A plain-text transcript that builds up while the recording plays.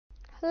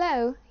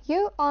Hello,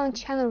 you're on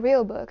channel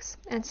Real Books,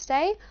 and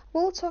today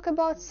we'll talk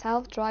about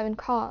self-driving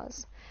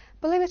cars.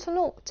 Believe it or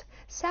not,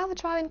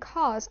 self-driving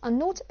cars are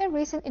not a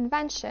recent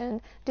invention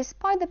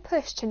despite the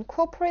push to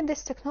incorporate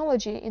this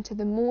technology into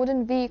the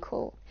modern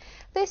vehicle.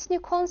 This new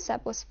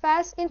concept was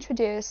first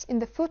introduced in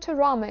the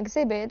Futurama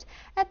exhibit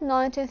at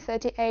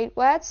 1938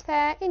 World's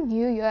Fair in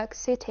New York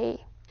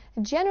City.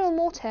 General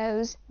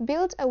Motors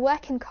built a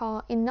working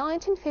car in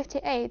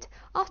 1958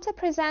 after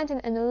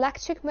presenting an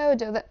electric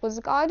motor that was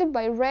guided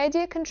by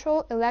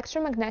radio-controlled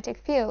electromagnetic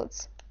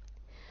fields.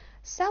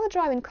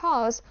 Self-driving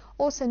cars,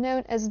 also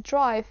known as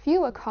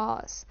drive-through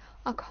cars,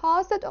 are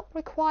cars that don't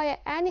require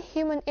any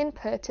human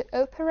input to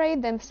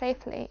operate them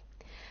safely.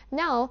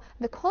 Now,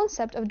 the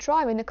concept of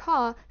driving a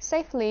car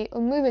safely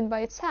or moving by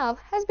itself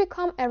has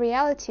become a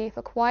reality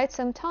for quite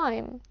some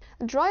time.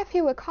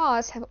 Drive-through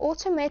cars have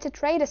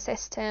automated radar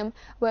system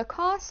where a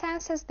car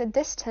senses the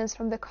distance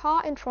from the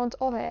car in front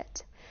of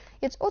it.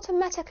 It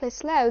automatically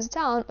slows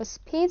down or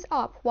speeds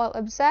up while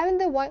observing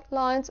the white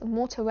lines of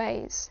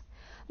motorways.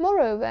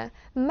 Moreover,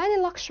 many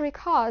luxury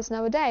cars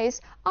nowadays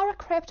are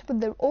equipped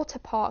with the auto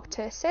park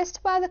to assist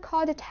where the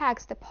car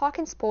detects the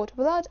parking spot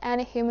without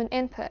any human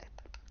input.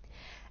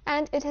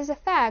 And it is a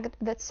fact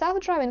that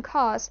self-driving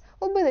cars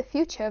will be the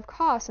future of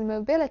cars and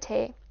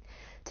mobility.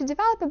 To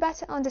develop a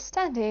better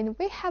understanding,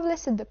 we have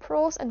listed the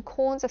pros and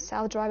cons of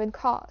self-driving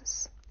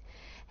cars.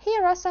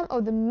 Here are some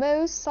of the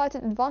most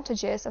cited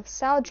advantages of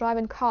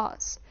self-driving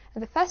cars.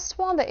 The first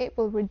one, that it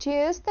will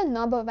reduce the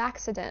number of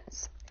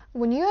accidents.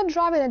 When you are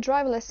driving a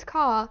driverless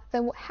car,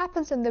 then what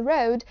happens on the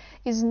road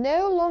is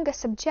no longer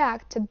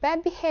subject to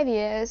bad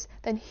behaviors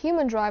than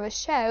human drivers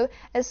show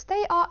as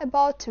they are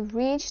about to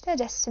reach their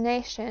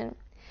destination.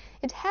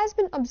 It has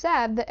been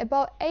observed that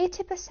about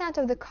 80%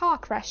 of the car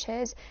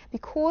crashes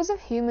because of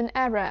human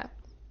error.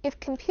 If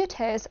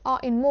computers are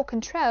in more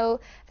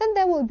control, then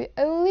there will be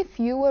only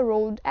fewer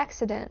road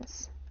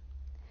accidents.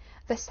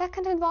 The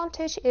second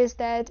advantage is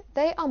that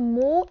they are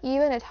more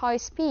even at high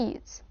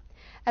speeds.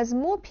 As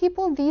more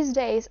people these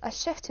days are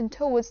shifting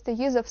towards the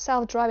use of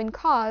self-driving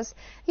cars,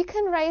 you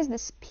can raise the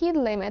speed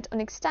limit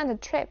on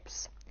extended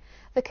trips.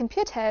 The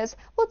computers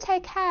will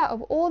take care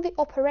of all the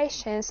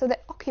operations so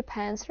that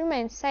occupants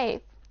remain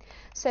safe.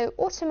 So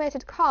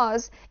automated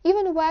cars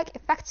even work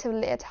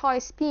effectively at high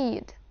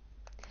speed.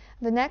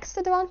 The next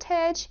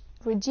advantage,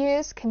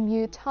 reduce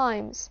commute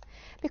times.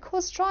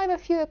 Because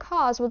driver-through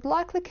cars would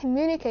likely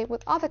communicate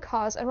with other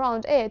cars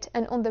around it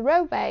and on the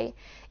roadway,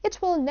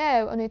 it will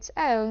know on its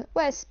own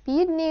where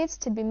speed needs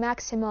to be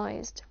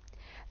maximized.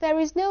 There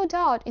is no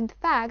doubt in the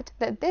fact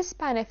that this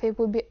benefit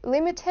will be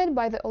limited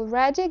by the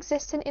already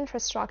existing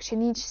infrastructure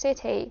in each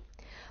city.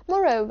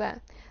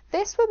 Moreover,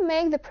 this would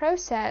make the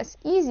process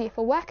easy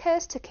for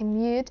workers to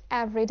commute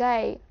every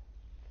day.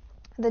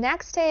 The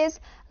next is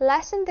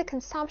lessen the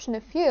consumption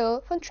of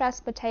fuel for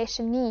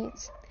transportation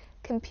needs.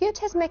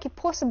 Computers make it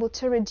possible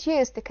to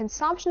reduce the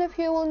consumption of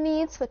fuel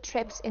needs for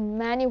trips in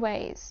many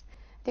ways.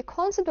 The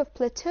concept of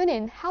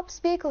platooning helps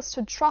vehicles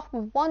to draft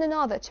with one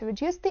another to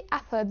reduce the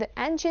effort the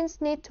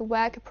engines need to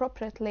work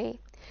appropriately.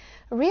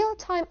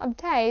 Real-time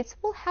updates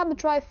will help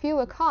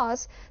drive-through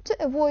cars to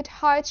avoid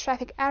high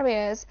traffic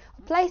areas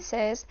or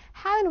places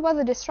having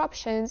weather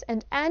disruptions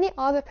and any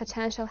other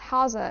potential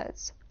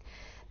hazards.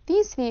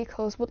 These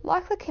vehicles would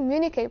likely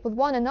communicate with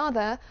one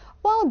another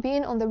while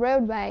being on the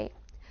roadway.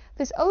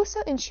 This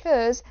also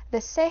ensures the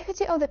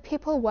safety of the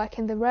people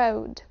working the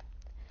road.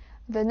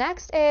 The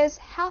next is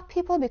help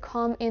people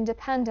become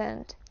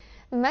independent.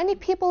 Many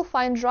people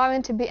find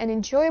driving to be an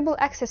enjoyable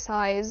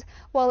exercise,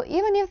 while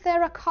even if the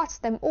error cuts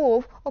them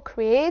off or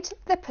creates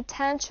the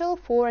potential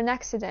for an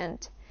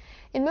accident.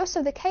 In most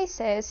of the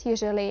cases,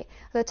 usually,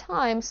 the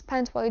time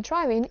spent while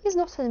driving is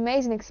not an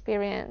amazing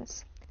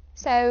experience.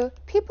 So,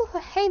 people who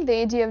hate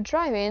the idea of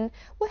driving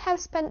will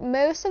have spent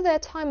most of their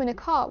time in a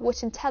car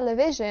watching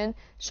television,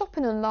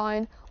 shopping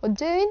online, or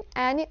doing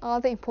any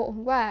other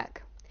important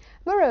work.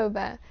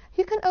 Moreover,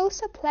 you can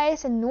also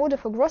place an order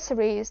for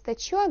groceries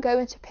that you are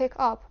going to pick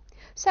up.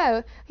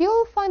 So, you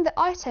will find the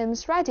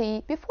items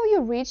ready before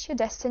you reach your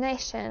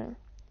destination.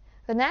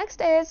 The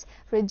next is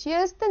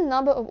reduce the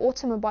number of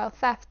automobile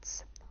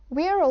thefts.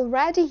 We are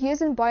already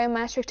using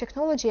biometric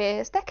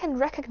technologies that can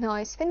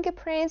recognize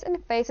fingerprints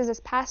and faces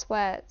as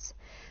passwords.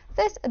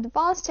 This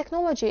advanced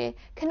technology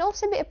can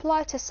also be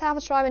applied to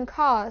self-driving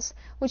cars,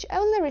 which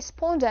only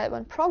respond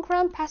when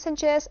programmed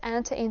passengers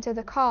enter into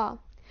the car.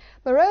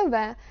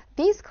 Moreover,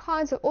 these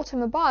kinds of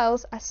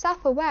automobiles are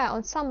self-aware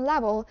on some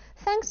level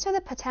thanks to the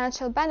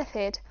potential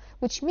benefit,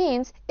 which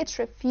means it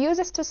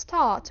refuses to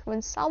start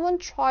when someone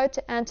tries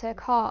to enter a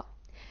car.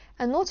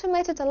 An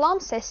automated alarm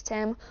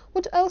system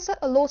would also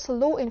alert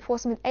law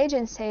enforcement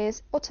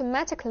agencies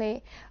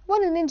automatically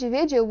when an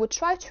individual would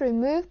try to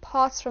remove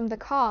parts from the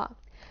car.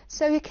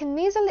 So you can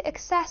easily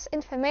access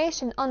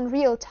information in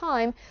real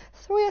time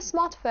through your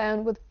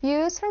smartphone with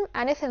views from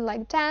anything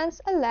like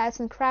dents, alerts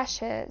and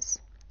crashes.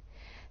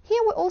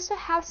 Here we also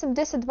have some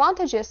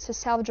disadvantages to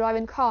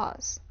self-driving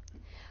cars.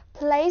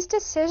 Place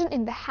decision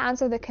in the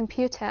hands of the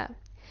computer.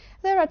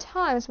 There are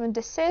times when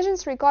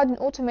decisions regarding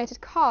automated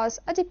cars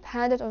are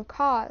dependent on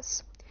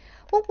cars.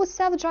 What would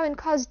self-driving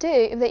cars do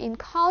if they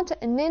encounter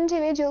an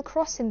individual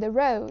crossing the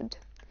road?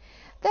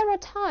 There are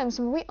times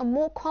when we are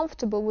more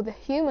comfortable with a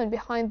human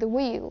behind the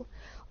wheel.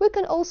 We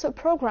can also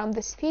program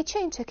this feature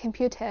into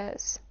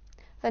computers.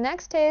 The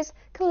next is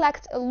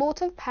collect a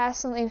lot of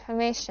personal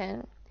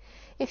information.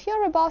 If you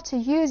are about to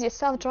use your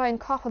self-driving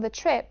car for the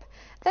trip,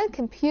 then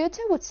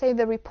computer would save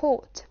the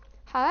report.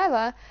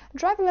 However,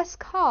 driverless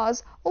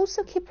cars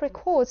also keep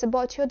records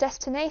about your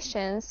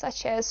destinations,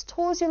 such as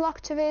stores you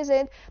like to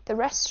visit, the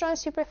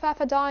restaurants you prefer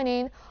for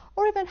dining,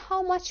 or even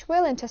how much you're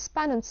willing to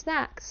spend on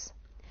snacks.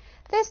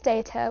 This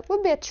data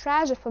would be a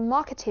treasure for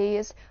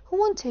marketeers who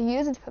want to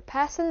use it for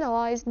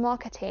personalized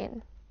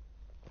marketing.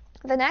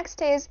 The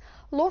next is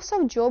loss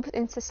of jobs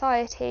in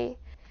society.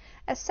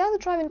 As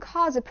self-driving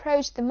cars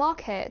approach the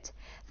market,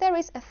 there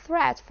is a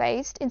threat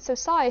faced in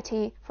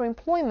society for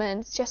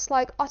employment, just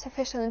like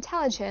artificial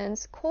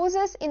intelligence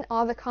causes in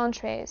other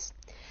countries.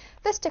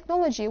 This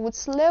technology would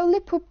slowly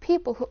put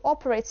people who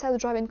operate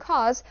self-driving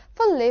cars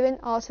for living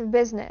out of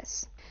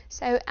business.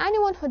 So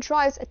anyone who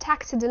drives a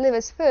taxi,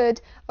 delivers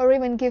food, or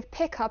even give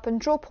pick-up and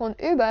drop on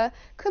Uber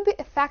could be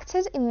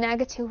affected in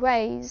negative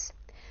ways.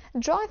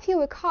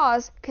 Drive-through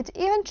cars could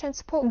even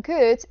transport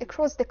goods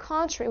across the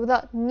country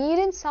without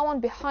needing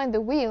someone behind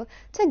the wheel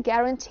to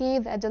guarantee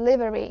their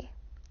delivery.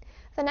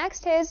 The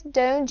next is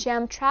don't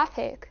jam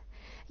traffic.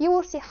 You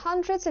will see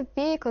hundreds of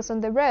vehicles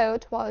on the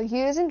road while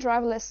using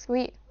driverless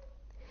vehicles.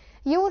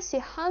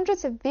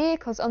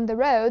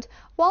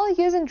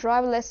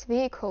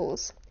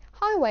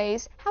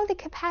 Highways have the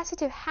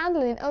capacity of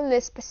handling only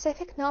a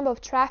specific number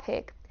of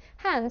traffic.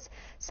 Hence,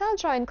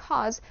 self-driving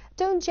cars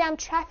don't jam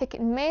traffic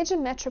in major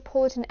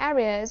metropolitan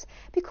areas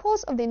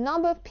because of the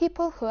number of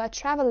people who are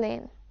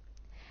traveling.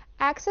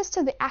 Access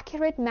to the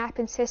accurate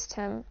mapping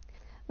system.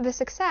 The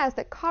success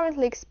that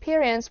currently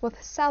experienced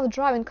with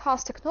self-driving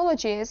cars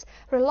technologies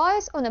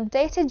relies on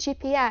updated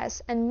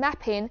GPS, and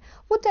mapping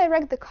would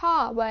direct the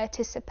car where it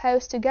is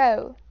supposed to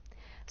go.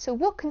 So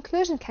what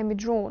conclusion can be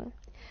drawn?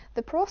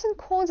 The pros and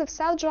cons of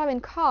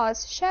self-driving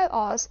cars show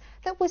us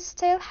that we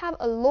still have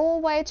a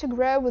long way to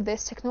grow with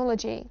this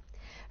technology.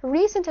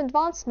 Recent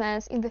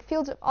advancements in the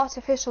field of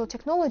artificial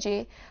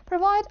technology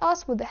provide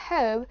us with the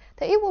hope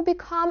that it will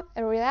become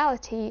a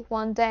reality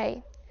one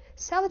day.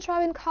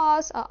 Self-driving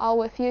cars are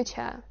our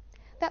future.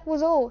 That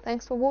was all.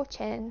 Thanks for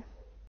watching.